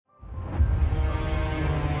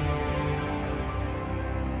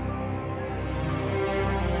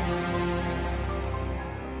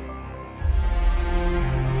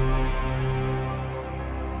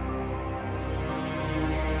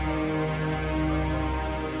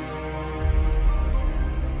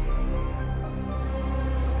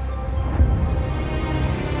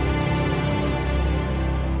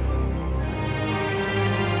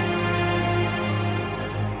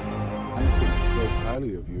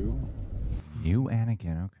you. You,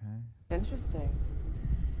 Anakin, okay. Interesting.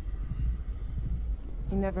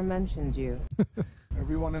 He never mentioned you.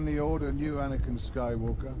 Everyone in the Order knew Anakin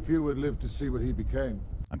Skywalker. Few would live to see what he became.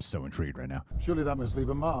 I'm so intrigued right now. Surely that must leave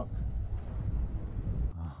a mark.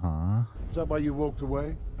 Uh-huh. Is that why you walked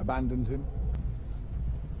away? Abandoned him?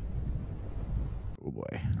 Oh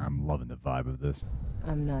boy, I'm loving the vibe of this.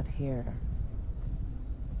 I'm not here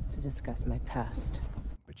to discuss my past.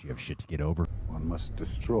 But you have shit to get over. One must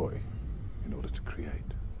destroy in order to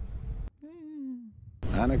create.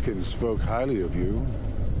 Anakin spoke highly of you.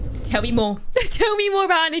 Tell me more. Tell me more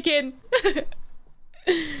about Anakin.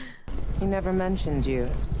 He never mentioned you.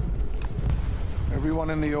 Everyone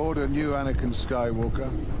in the Order knew Anakin Skywalker.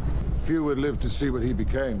 Few would live to see what he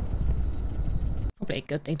became. Probably a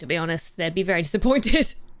good thing, to be honest. They'd be very disappointed.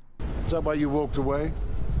 Is that why you walked away?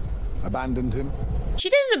 Abandoned him? She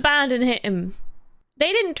didn't abandon him.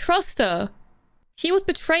 They didn't trust her. She was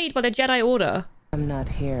betrayed by the Jedi Order. I'm not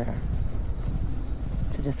here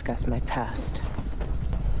to discuss my past.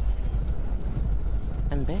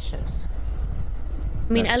 Ambitious.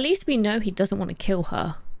 I mean, at least we know he doesn't want to kill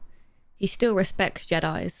her. He still respects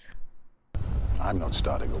Jedis. I'm not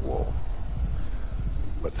starting a war.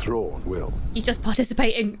 But Thrawn will. He's just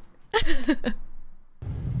participating.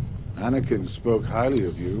 Anakin spoke highly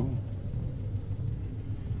of you.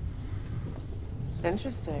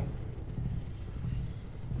 Interesting.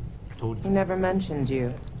 Told He you. never mentioned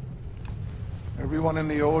you. Everyone in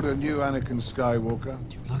the Order knew Anakin Skywalker.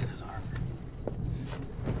 Dude, look at his armor.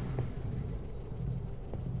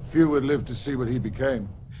 Few would live to see what he became.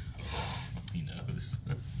 He knows.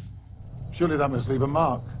 Surely that must leave a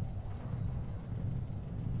mark.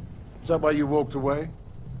 Is that why you walked away?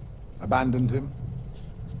 Abandoned him?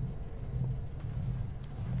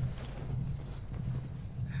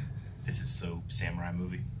 This is so samurai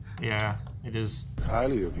movie. Yeah, it is.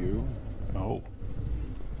 Highly of you. Oh.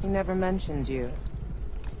 He never mentioned you.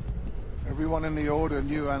 Everyone in the Order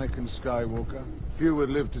knew Anakin Skywalker. Few would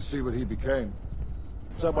live to see what he became.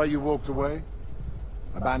 Is that why you walked away?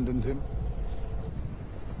 Abandoned him?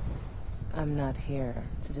 I'm not here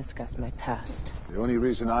to discuss my past. The only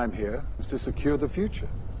reason I'm here is to secure the future.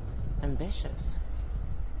 Ambitious.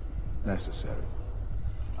 Necessary.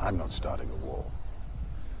 I'm not starting a war.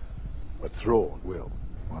 But Thrawn will.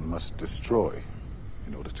 One must destroy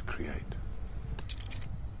in order to create.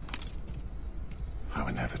 How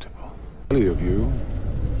inevitable. Highly of you.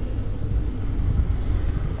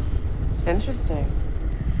 Interesting.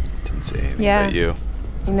 Didn't say anything Yeah. about you.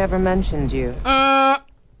 He never mentioned you.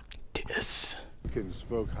 Dis. Anakin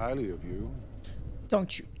spoke highly of you.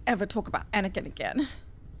 Don't you ever talk about Anakin again.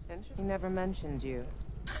 He never mentioned you.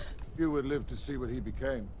 Few would live to see what he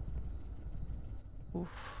became. Oof.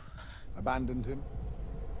 Abandoned him?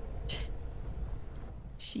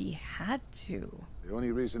 She had to. The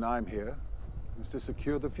only reason I'm here is to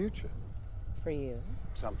secure the future. For you.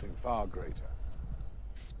 Something far greater.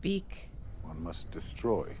 Speak. One must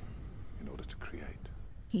destroy in order to create.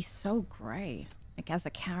 He's so gray, like as a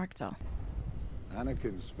character.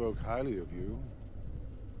 Anakin spoke highly of you.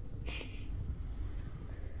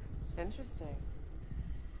 Interesting.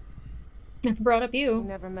 Never brought up He you.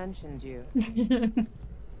 never mentioned you.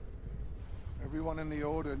 Everyone in the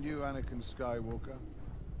Order knew Anakin Skywalker.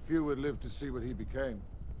 Few would live to see what he became.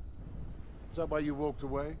 Is that why you walked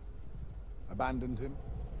away? Abandoned him?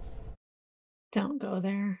 Don't go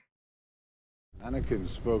there. Anakin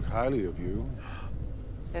spoke highly of you.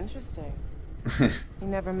 Interesting. He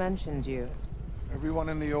never mentioned you. Everyone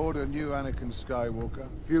in the Order knew Anakin Skywalker.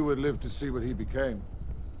 Few would live to see what he became.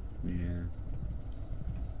 Yeah.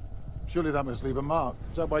 Surely that must leave a mark.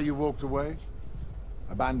 Is that why you walked away?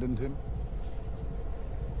 Abandoned him?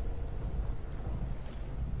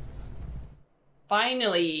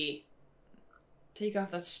 Finally! Take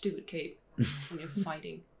off that stupid cape when you're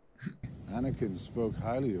fighting. Anakin spoke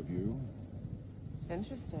highly of you.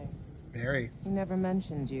 Interesting. Very. He never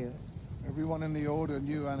mentioned you. Everyone in the Order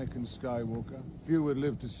knew Anakin Skywalker. Few would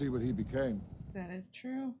live to see what he became. That is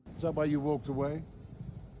true. Is that why you walked away?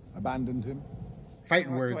 Abandoned him?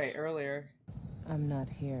 Fighting words. earlier. I'm not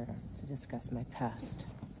here to discuss my past.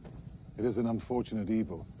 It is an unfortunate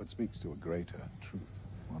evil, but speaks to a greater truth.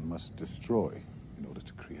 One must destroy in order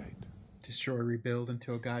to create. Destroy, rebuild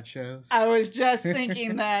until God shows. I was just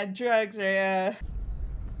thinking that drugs are,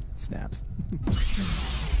 Snaps.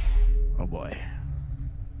 Oh boy.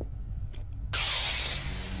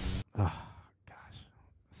 Oh gosh.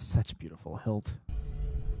 Such a beautiful hilt.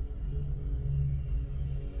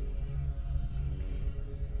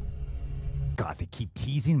 God, they keep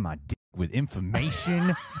teasing my dick. with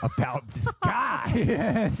information about this guy.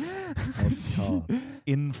 That's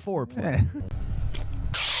in foreplay.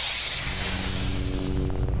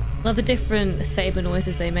 Love the different saber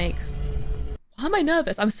noises they make. Why am I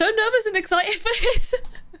nervous? I'm so nervous and excited for this.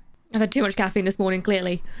 I've had too much caffeine this morning,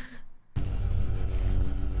 clearly.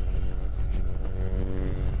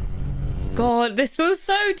 God, this was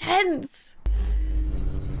so tense.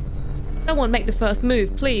 Someone make the first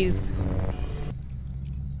move, please.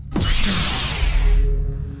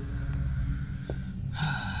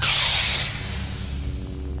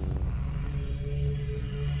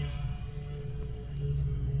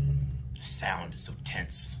 The sound is so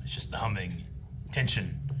tense. It's just the humming.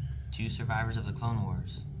 Tension. 2 survivors of the Clone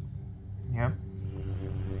Wars. Yep.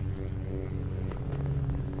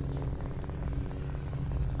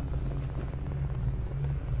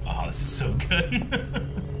 Oh, this is so good.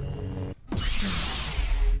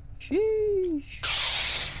 Sheesh.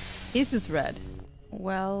 This is red.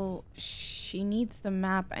 Well, she needs the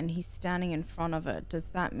map and he's standing in front of it. Does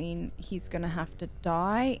that mean he's gonna have to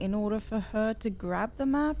die in order for her to grab the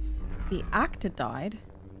map? The actor died.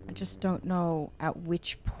 I just don't know at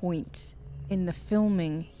which point in the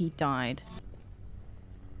filming he died.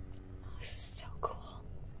 This is so cool.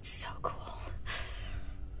 So cool.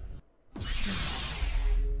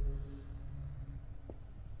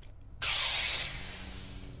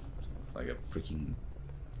 Like a freaking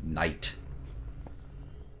knight.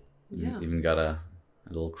 Yeah. Even got a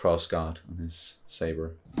little cross guard on his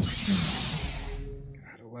saber.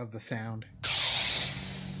 Gotta love the sound.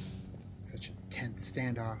 Such a tense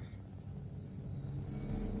standoff.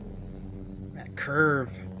 That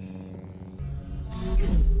curve.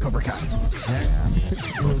 Cobra Kai.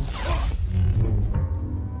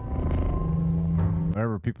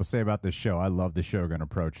 Whatever people say about this show, I love the Shogun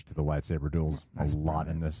approach to the lightsaber duels. That's a lot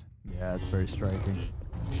in this. Yeah, it's very striking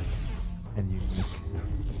and unique.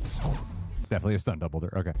 Definitely a stunt double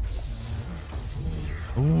there. Okay.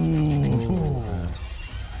 Ooh.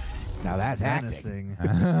 Now that's acting.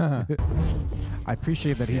 I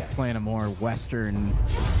appreciate that he's playing a more Western,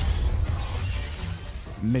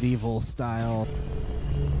 medieval style.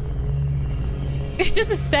 It's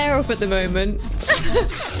just a stare off at the moment.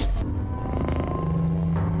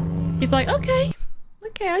 He's like, okay,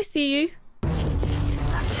 I see you.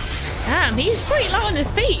 Damn, he's pretty low on his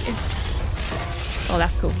feet. Oh,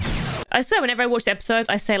 that's cool. I swear whenever I watch the episodes,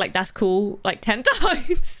 I say like, that's cool, like 10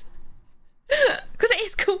 times. Because it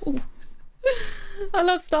is cool. I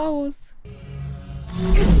love Star Wars.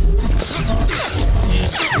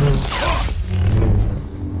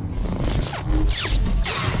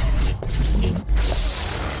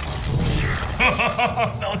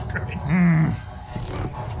 That was great.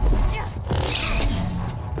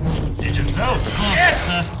 Ditch himself.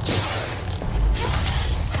 Yes!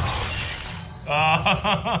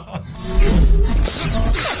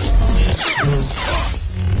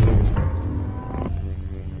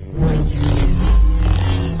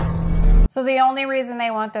 So the only reason they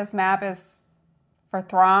want this map is for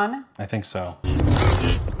Thrawn? I think so.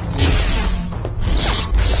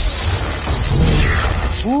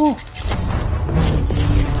 Woo!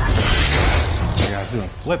 The guy's doing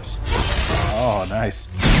flips. Oh, nice.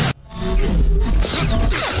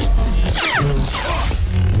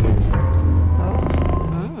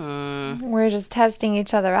 We're just testing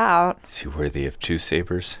each other out. Is he worthy of 2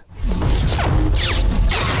 sabers?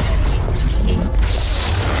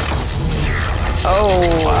 Oh.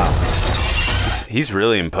 Wow. He's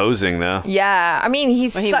really imposing, though. Yeah, I mean,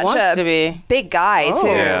 he's Well, he such wants a to be. big guy, too.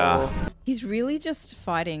 Yeah. He's really just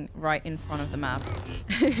fighting right in front of the map.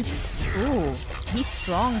 Ooh, he's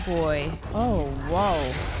strong, boy. Oh, whoa,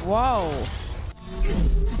 whoa.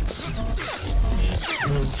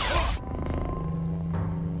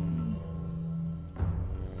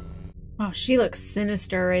 Wow, she looks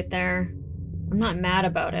sinister right there. I'm not mad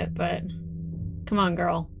about it, but come on,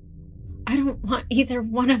 girl. I don't want either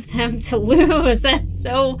one of them to lose.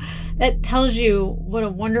 That tells you what a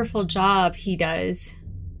wonderful job he does.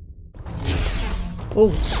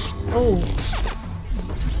 Oh, oh.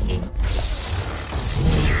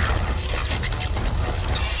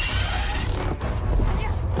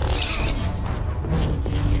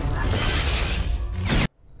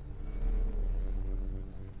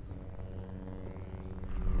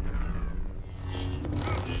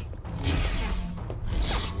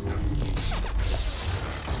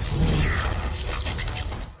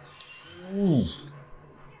 Ooh.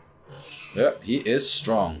 Yep, he is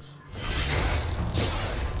strong.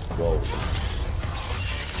 Whoa.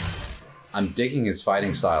 I'm digging his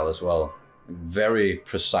fighting style as well. Very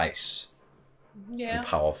precise. Yeah. And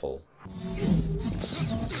powerful.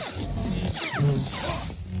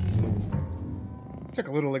 Took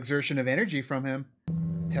a little exertion of energy from him.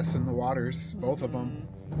 Testing the waters, both of them.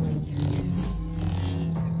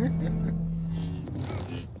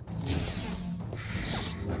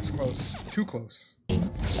 That's close. Too close.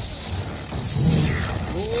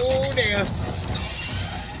 Oh, damn.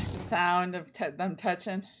 The sound of them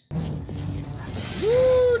touching.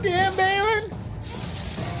 Ooh, damn, Baylon.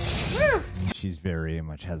 She's very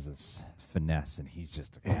much has this finesse, and he's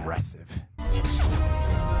just aggressive.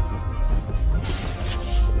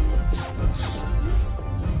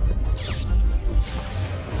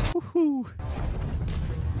 Woohoo!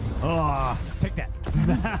 Oh, take that.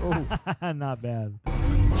 Oh, not bad.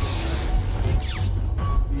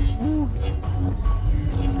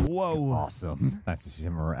 Whoa. Awesome. Nice to see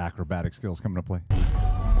some of her acrobatic skills coming to play.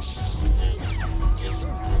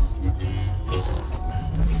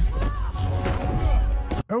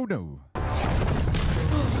 Oh no.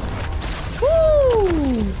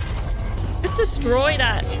 Woo! Just destroy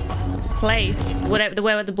that place, whatever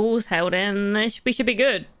where the ball's held in, and we should be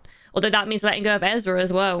good. Although that means letting go of Ezra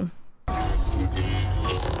as well.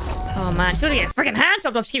 Oh man, she's gonna get a freaking hand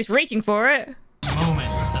chopped off. She keeps reaching for it.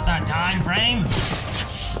 Moments. That's our time frame.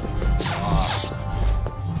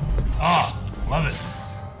 Oh, love it.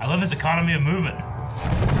 I love his economy of movement.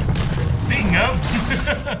 Speaking of.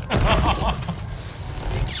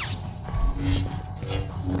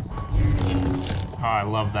 Oh, I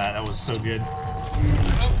love that. That was so good.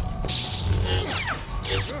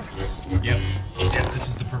 Yep. Yeah, this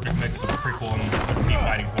is the perfect mix of prequel and me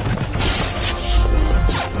fighting for it.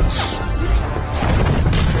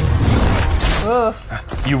 Oof.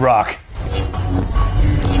 You rock.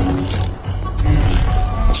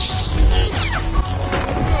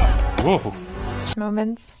 Whoa.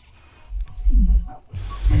 Moments.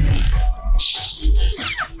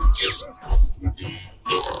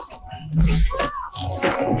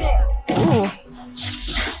 Ooh.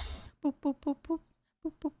 Boop, boop, boop, boop.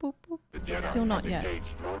 Boop, boop, boop, boop. Still not yet.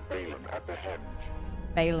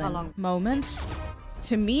 Baylon. Moments.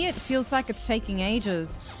 To me, it feels like it's taking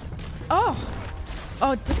ages. Oh!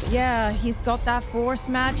 Oh, yeah, he's got that force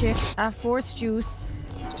magic. That force juice.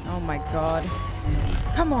 Oh my god.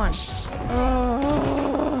 Come on.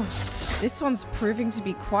 Oh. This one's proving to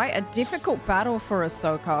be quite a difficult battle for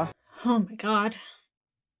Ahsoka. Oh my god.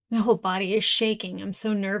 My whole body is shaking. I'm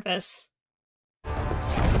so nervous.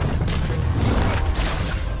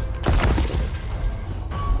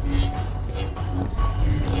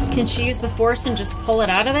 Can she use the Force and just pull it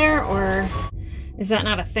out of there, or is that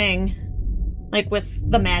not a thing? Like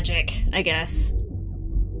with the magic, I guess.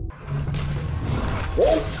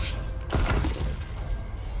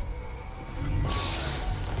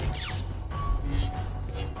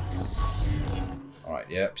 Alright,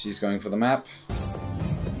 yep, she's going for the map.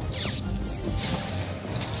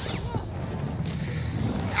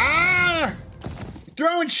 Ah! You're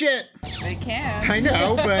throwing shit! They can. I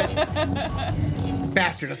know, but...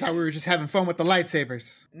 Bastard, I thought we were just having fun with the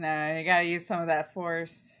lightsabers. No, you gotta use some of that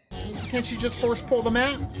force. Can't you just force pull the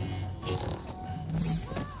map?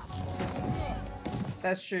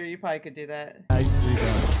 That's true, you probably could do that. I see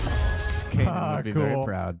that. Kanan would be very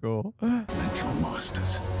proud. Cool. Like your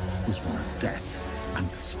masters was one of death and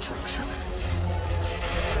destruction.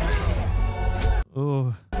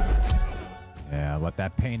 Ooh. Yeah, let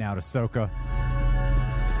that pain out, Ahsoka.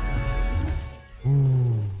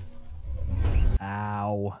 Ooh.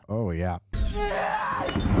 Ow. Oh, yeah.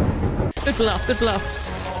 Good bluff, good bluff.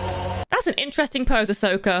 That's an interesting pose,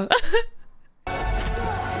 Ahsoka.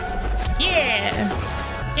 Yeah!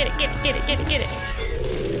 Get it, get it, get it, get it, get it.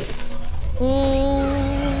 Ooh.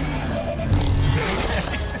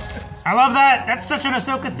 I love that! That's such an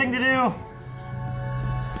Ahsoka thing to do!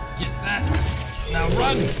 Get that. Now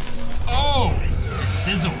run! Oh! The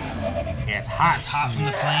sizzle. Yeah, it's hot. It's hot from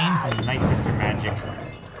the flame. And the Night Sister magic.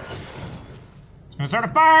 It's gonna start a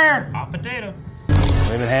fire! Hot potato.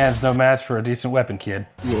 Flaming hands, no match for a decent weapon, kid.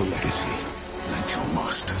 Your legacy, like your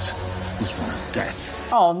masters, was one of death.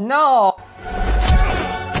 Oh no!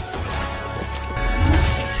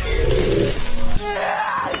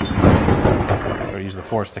 Or use the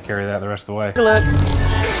Force to carry that the rest of the way. Look.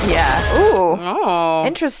 Yeah. Ooh. Oh.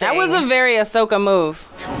 Interesting. That was a very Ahsoka move.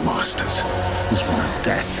 Your masters was one of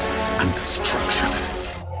death and destruction.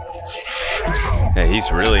 Yeah,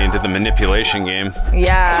 he's really into the manipulation game.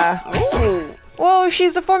 Yeah. Ooh. Well,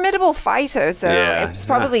 she's a formidable fighter, so Yeah, it's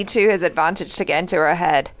probably to his advantage to get into her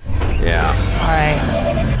head. Yeah. Alright.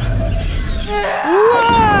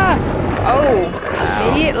 Oh,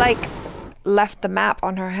 maybe it like left the map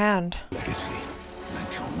on her hand. Legacy,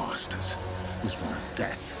 like your masters, was one of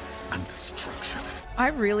death and destruction. I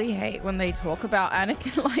really hate when they talk about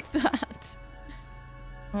Anakin like that.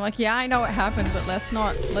 I'm like, yeah, I know what happened, but let's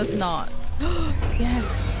not.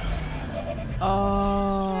 Yes.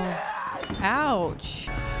 Oh. Ouch.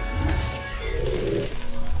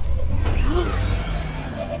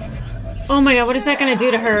 Oh my god, what is that gonna do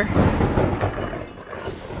to her?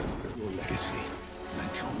 Your legacy,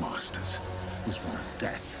 like your masters, is one of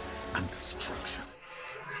death and destruction.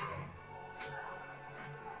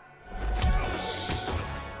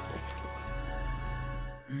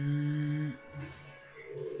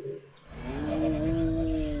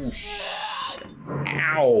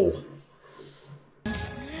 Ow!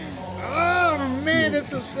 Oh man, it's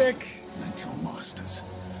so sick. Like your masters,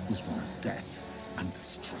 is one of death and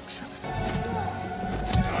destruction.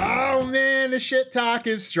 Oh man, the shit talk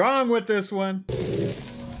is strong with this one.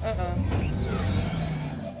 Uh-oh.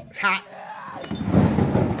 It's hot.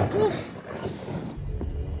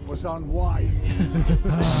 Was on wide.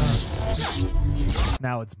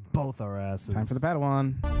 Now it's both our asses. Time for the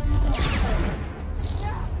Padawan.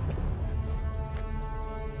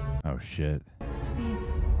 Oh shit. Sweet.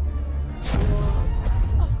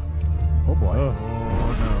 Oh boy. Oh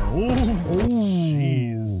no.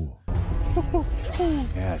 Jeez.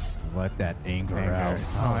 Yes, let that anger out.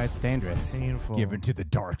 Oh, it's dangerous. Painful. Given to the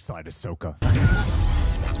dark side, Ahsoka.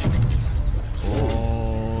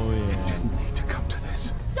 Oh yeah. Didn't need to come to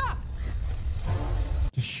this. Stop!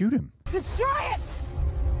 Just shoot him. Destroy it!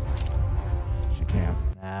 She can't.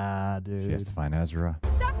 Nah, dude. She has to find Ezra.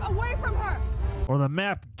 Step away from her! Or the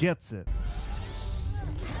map gets it.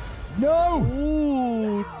 No!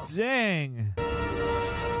 Ooh, dang.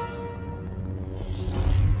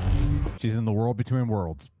 She's in the world between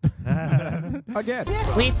worlds. Again.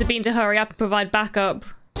 We need Sabine to hurry up and provide backup.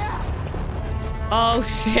 Oh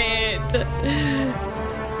shit.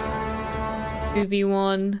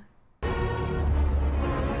 2v1.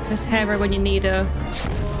 There's Hera when you need her.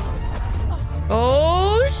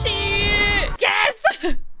 Oh shit! Yes!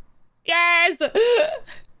 Yes!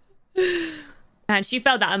 Man, she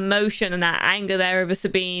felt that emotion and that anger there over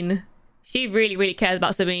Sabine. She really, really cares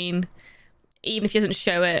about Sabine. Even if she doesn't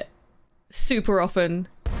show it super often.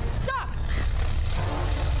 Stop!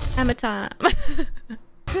 Hammer time.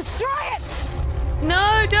 Destroy it!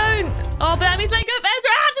 No, don't! Oh, but that means let go of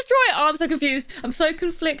Ezra! Ah, destroy it! Oh, I'm so confused. I'm so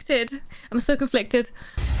conflicted. I'm so conflicted.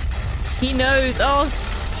 He knows. Oh.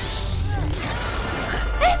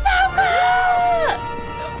 Ahsoka!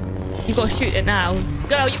 You gotta shoot it now.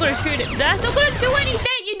 Go, you gotta shoot it. That's not gonna do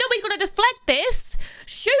anything! You know he's gonna deflect this!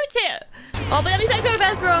 Shoot it! Oh, but let me let go of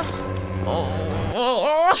Ezra.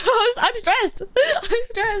 Oh, I'm stressed. I'm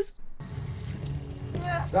stressed.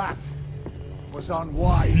 That was on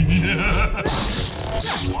wide.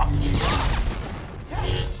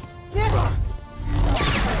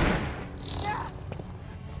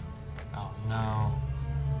 Oh no.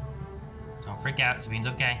 Don't freak out, Sabine's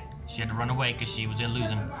okay. She had to run away because she was gonna lose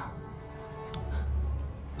him.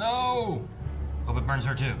 No! Hope it burns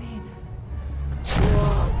her too.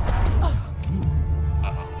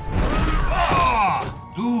 Uh-oh.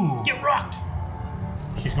 Ooh! Get rocked!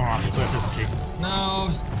 She's going off the cliff, isn't she? No,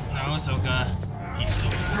 Ahsoka. He's so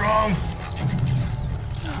strong.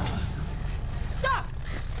 Stop!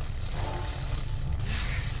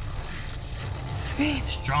 Sweet.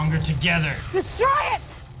 Stronger together. Destroy it!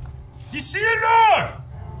 You see it now?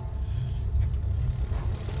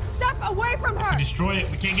 Step away from If her! we destroy it,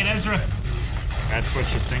 we can't get Ezra. That's what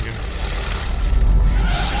she's thinking.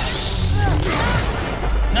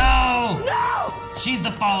 No! No! She's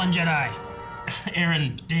the fallen Jedi.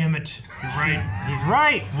 Aaron, damn it. You're right. He's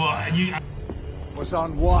right. Well, you... Was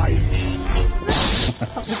on wide.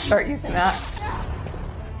 I'll just start using that.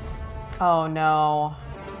 Oh no.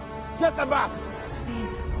 Get them up!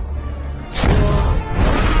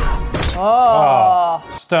 Oh.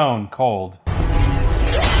 Stone cold.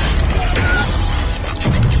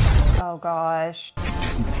 Oh gosh.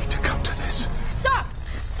 Didn't need to come to this. Stop!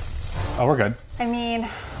 Oh, we're good. I mean,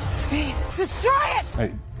 Sabine, destroy it!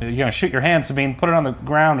 Hey, you're gonna shoot your hand, Sabine. Put it on the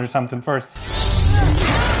ground or something first.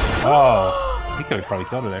 Oh, he could have probably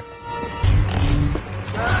killed her there.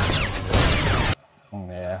 Oh,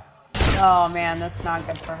 yeah. Oh man, that's not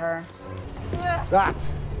good for her.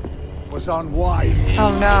 That was on wide.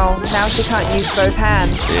 Oh no, now she can't use both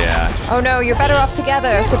hands. Yeah. Oh no, you're better off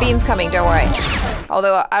together. Sabine's coming, don't worry.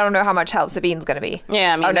 Although I don't know how much help Sabine's gonna be.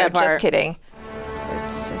 Yeah, I mean, oh no, that part. just kidding.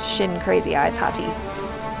 It's Shin Crazy Eyes Hattie.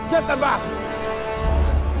 Get them up!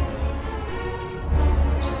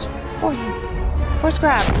 Force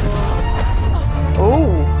grab.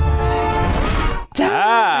 Ooh.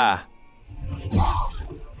 Ah!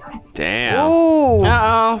 Damn. Ooh.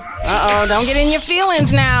 Uh-oh. Don't get in your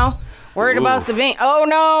feelings now. Worried about Sabine. Oh,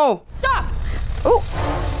 no. Stop. Ooh.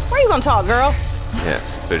 Where are you going to talk, girl? Yeah.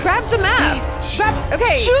 But Grab the map.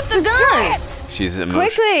 Okay. Shoot the gun.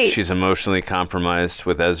 Quickly. She's emotionally compromised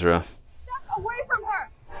with Ezra. Away from her.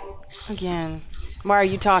 Again. Why are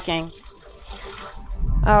you talking?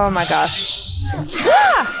 Oh my gosh.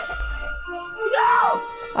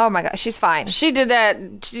 Oh my gosh, she's fine. She did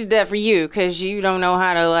that for you because you don't know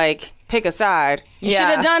how to, like, pick a side. You should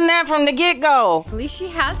have done that from the get-go. At least she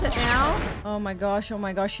has it now. Oh my gosh,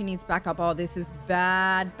 she needs backup. Oh, this is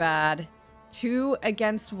bad. 2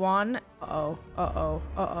 against 1. Uh-oh.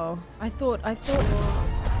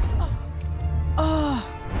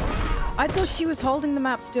 I thought she was holding the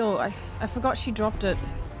map still. I forgot she dropped it.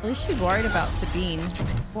 At least she's worried about Sabine.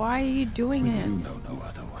 Why are you doing it? You know no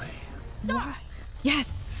other way. Why?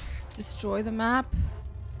 Yes! Destroy the map.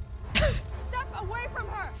 Step away from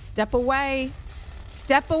her. Step away.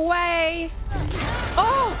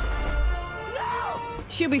 Oh! No!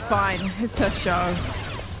 She'll be fine. It's her show.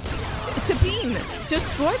 Sabine,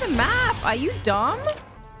 destroy the map. Are you dumb?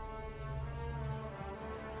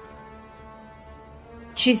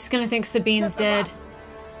 She's gonna think Sabine's dead.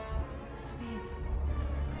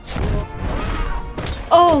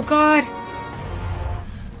 Oh, God.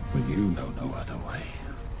 But you know no other way.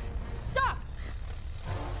 Stop.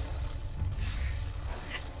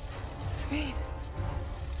 Sweet.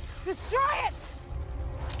 Destroy it.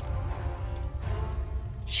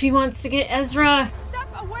 She wants to get Ezra. Step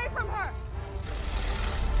away from her.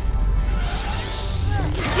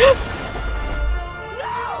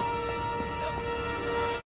 No.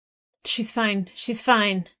 She's fine. She's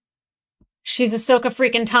Ahsoka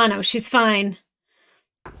freaking Tano. She's fine.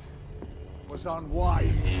 Was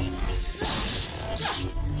unwise.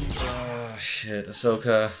 Oh, shit.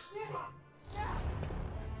 Ahsoka.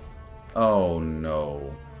 Oh,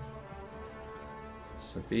 no.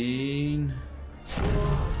 Sabine.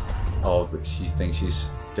 Oh, but she thinks she's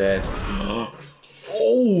dead.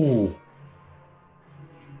 Oh!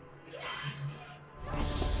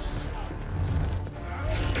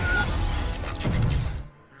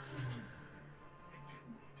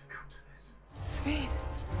 Sweet.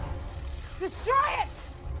 Destroy it.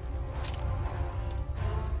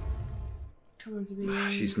 Come on, Sabine.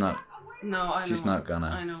 She's not. No, I know. She's not gonna.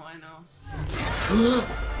 I know.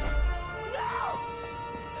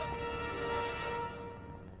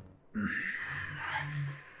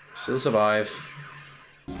 She'll survive.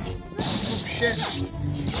 Oh, shit.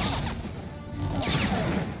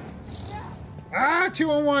 Ah,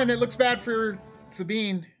 2-on-1. It looks bad for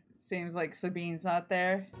Sabine. Seems like Sabine's not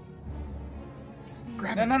there.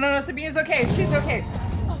 Grab No, Sabine's okay. She's okay.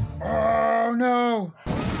 Oh, no.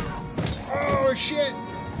 Oh, shit.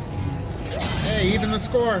 Hey, even the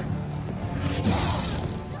score.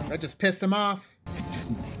 That just pissed him off. It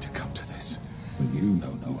didn't need to come to this. But you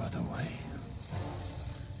know no other way.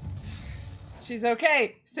 She's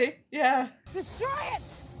okay. See? Yeah. Destroy it.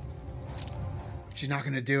 She's not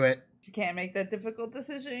going to do it. She can't make that difficult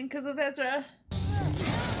decision because of Ezra.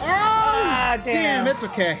 Oh, damn. It's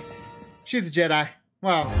okay. She's a Jedi.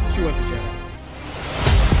 Well, she was a Jedi.